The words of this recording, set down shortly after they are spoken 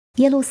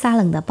耶路撒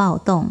冷的暴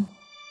动。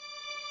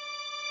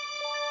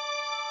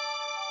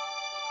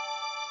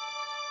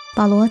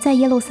保罗在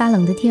耶路撒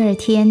冷的第二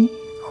天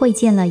会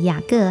见了雅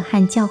各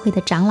和教会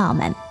的长老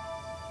们。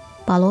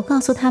保罗告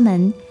诉他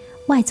们，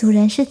外族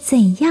人是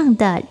怎样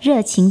的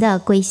热情地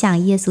归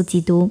向耶稣基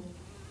督，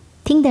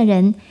听的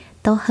人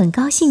都很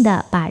高兴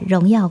地把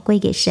荣耀归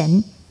给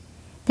神。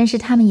但是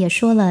他们也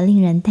说了令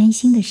人担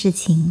心的事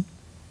情。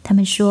他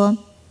们说，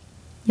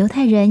犹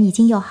太人已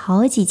经有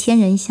好几千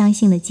人相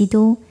信了基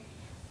督，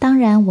当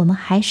然我们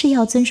还是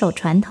要遵守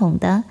传统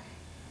的。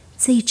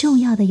最重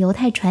要的犹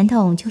太传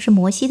统就是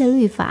摩西的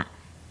律法。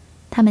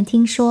他们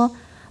听说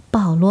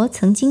保罗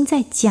曾经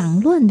在讲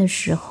论的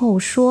时候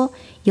说，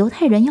犹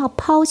太人要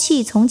抛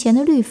弃从前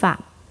的律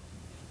法。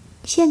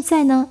现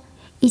在呢，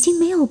已经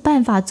没有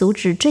办法阻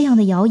止这样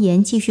的谣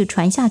言继续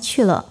传下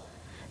去了。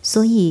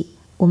所以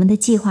我们的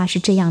计划是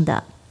这样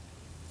的，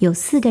有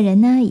4个人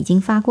呢已经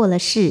发过了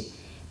誓，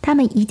他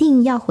们一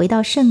定要回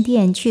到圣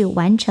殿去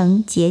完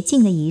成洁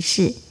净的仪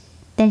式，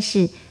但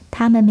是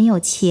他们没有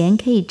钱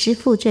可以支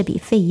付这笔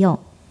费用。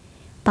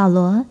保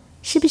罗，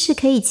是不是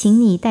可以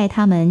请你带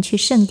他们去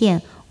圣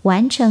殿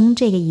完成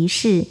这个仪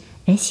式，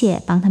而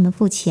且帮他们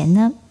付钱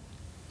呢？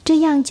这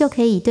样就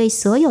可以对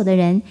所有的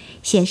人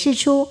显示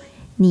出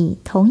你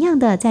同样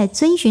的在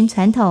遵循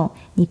传统，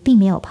你并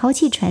没有抛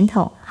弃传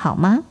统，好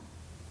吗？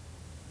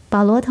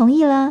保罗同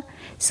意了，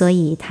所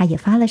以他也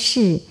发了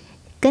誓，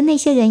跟那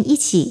些人一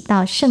起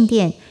到圣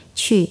殿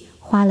去，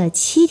花了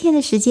7天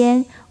的时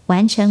间，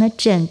完成了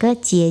整个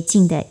洁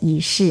净的仪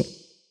式。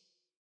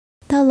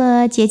到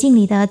了洁净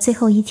礼的最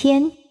后一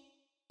天，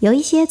有一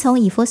些从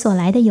以弗所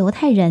来的犹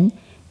太人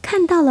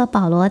看到了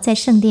保罗在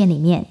圣殿里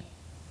面。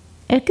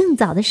而更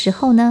早的时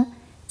候呢，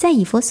在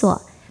以弗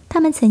所，他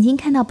们曾经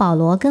看到保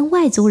罗跟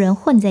外族人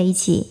混在一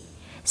起，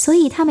所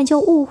以他们就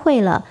误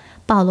会了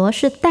保罗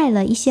是带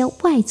了一些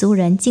外族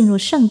人进入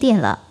圣殿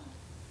了。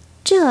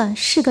这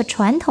是个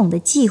传统的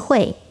忌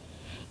讳，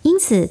因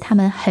此他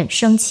们很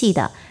生气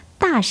的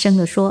大声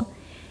地说，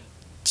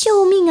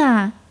救命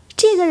啊，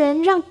这个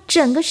人让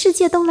整个世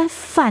界都来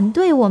反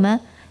对我们，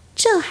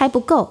这还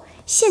不够，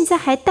现在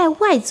还带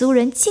外族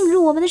人进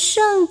入我们的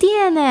圣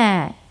殿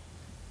呢。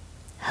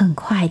很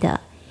快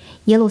的，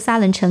耶路撒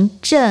冷城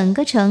整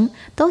个城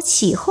都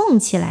起哄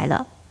起来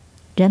了，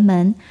人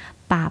们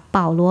把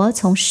保罗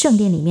从圣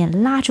殿里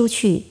面拉出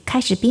去，开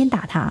始鞭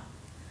打他。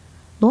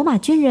罗马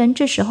军人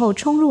这时候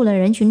冲入了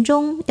人群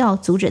中，要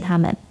阻止他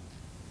们。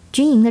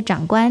军营的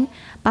长官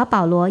把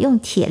保罗用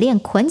铁链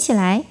捆起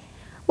来，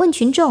问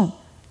群众，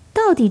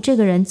到底这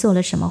个人做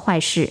了什么坏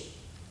事？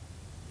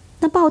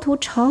那暴徒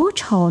吵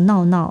吵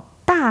闹闹，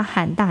大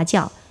喊大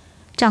叫，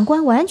长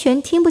官完全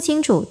听不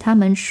清楚他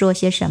们说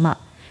些什么，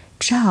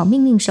只好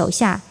命令手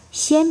下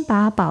先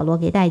把保罗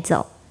给带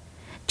走。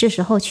这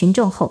时候群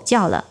众吼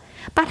叫了，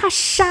把他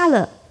杀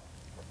了。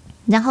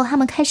然后他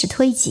们开始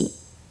推挤，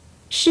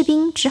士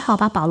兵只好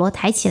把保罗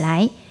抬起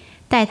来，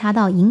带他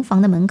到营房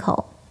的门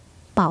口，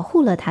保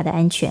护了他的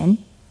安全。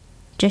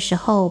这时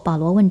候保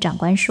罗问长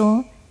官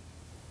说，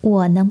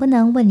我能不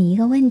能问你一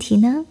个问题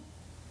呢？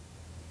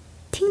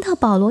听到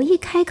保罗一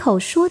开口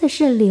说的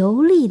是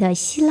流利的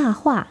希腊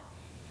话，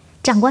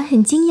长官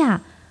很惊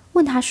讶，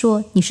问他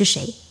说，你是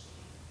谁？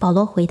保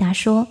罗回答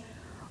说，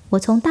我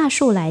从大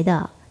树来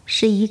的，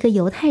是一个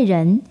犹太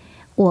人，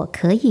我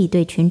可以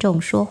对群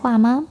众说话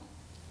吗？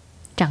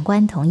长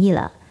官同意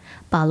了，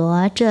保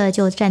罗这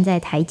就站在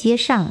台阶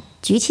上，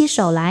举起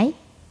手来，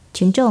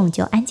群众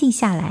就安静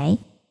下来。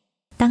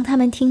当他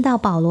们听到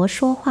保罗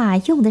说话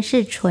用的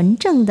是纯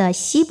正的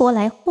希伯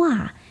来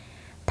话，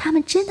他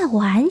们真的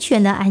完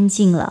全的安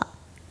静了。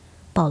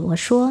保罗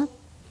说，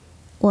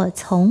我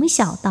从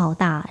小到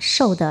大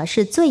受的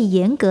是最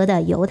严格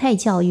的犹太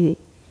教育，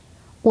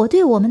我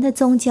对我们的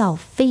宗教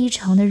非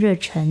常的热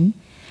忱，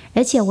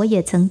而且我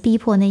也曾逼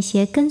迫那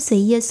些跟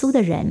随耶稣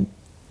的人，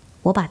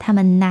我把他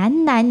们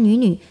男男女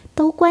女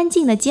都关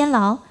进了监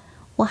牢，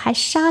我还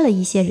杀了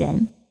一些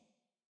人。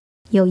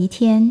有一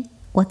天，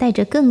我带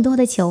着更多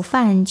的囚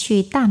犯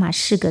去大马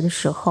士革的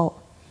时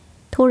候，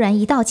突然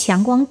一道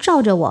强光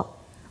照着我，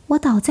我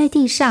倒在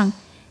地上，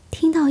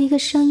听到一个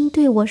声音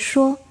对我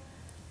说，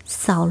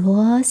扫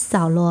罗，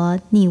扫罗，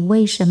你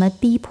为什么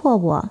逼迫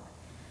我？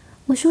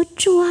我说，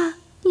主啊，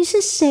你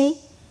是谁？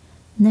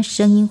那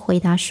声音回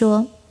答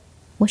说，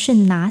我是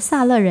拿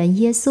撒勒人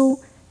耶稣，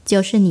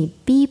就是你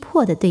逼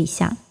迫的对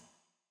象。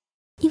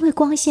因为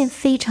光线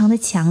非常的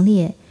强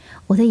烈，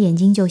我的眼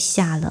睛就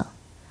瞎了。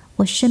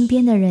我身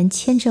边的人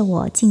牵着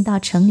我进到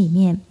城里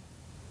面，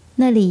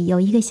那里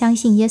有一个相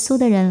信耶稣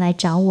的人来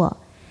找我，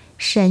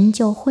神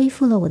就恢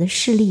复了我的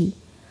视力。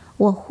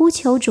我呼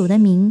求主的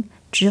名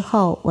之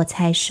后，我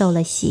才受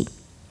了洗。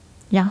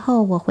然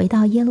后我回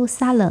到耶路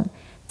撒冷，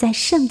在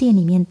圣殿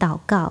里面祷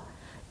告，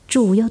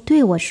主又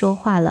对我说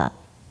话了。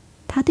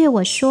他对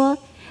我说，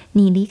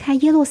你离开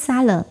耶路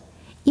撒冷，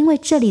因为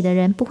这里的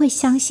人不会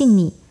相信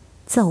你，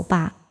走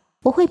吧，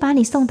我会把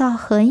你送到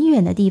很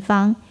远的地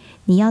方，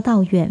你要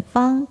到远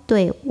方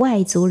对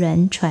外族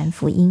人传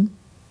福音。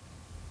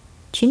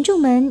群众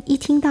们一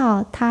听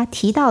到他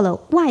提到了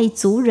外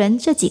族人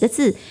这几个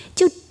字，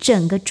就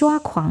整个抓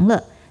狂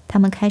了。他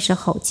们开始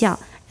吼叫，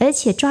而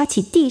且抓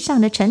起地上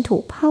的尘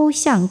土抛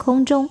向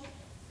空中。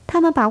他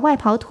们把外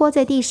袍拖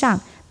在地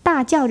上，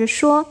大叫着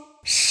说：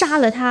杀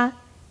了他，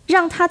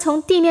让他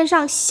从地面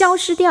上消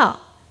失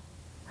掉。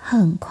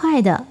很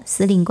快的，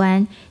司令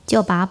官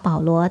就把保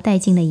罗带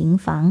进了营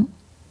房，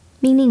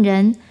命令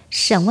人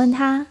审问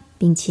他，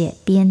并且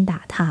鞭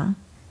打他。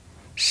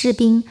士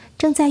兵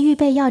正在预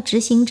备要执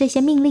行这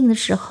些命令的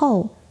时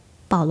候，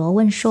保罗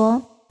问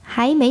说：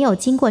还没有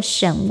经过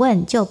审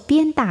问就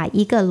鞭打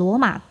一个罗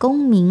马公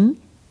民，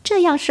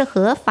这样是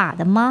合法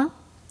的吗？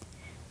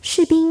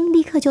士兵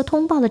立刻就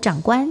通报了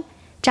长官，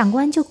长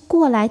官就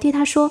过来对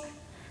他说：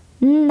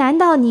难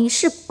道你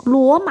是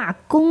罗马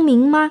公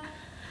民吗？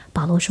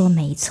保罗说：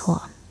没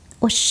错，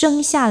我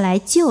生下来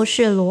就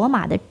是罗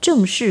马的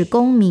正式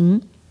公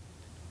民。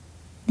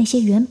那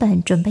些原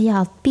本准备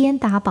要鞭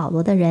打保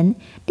罗的人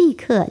立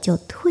刻就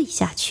退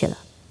下去了。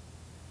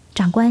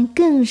长官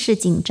更是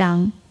紧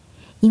张，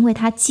因为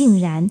他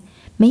竟然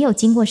没有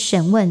经过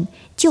审问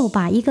就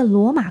把一个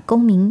罗马公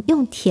民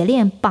用铁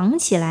链绑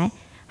起来，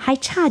还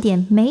差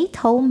点没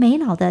头没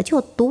脑的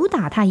就毒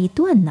打他一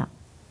顿呢。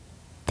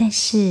但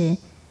是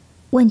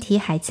问题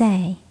还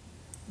在，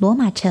罗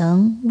马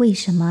城为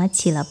什么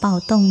起了暴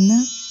动呢？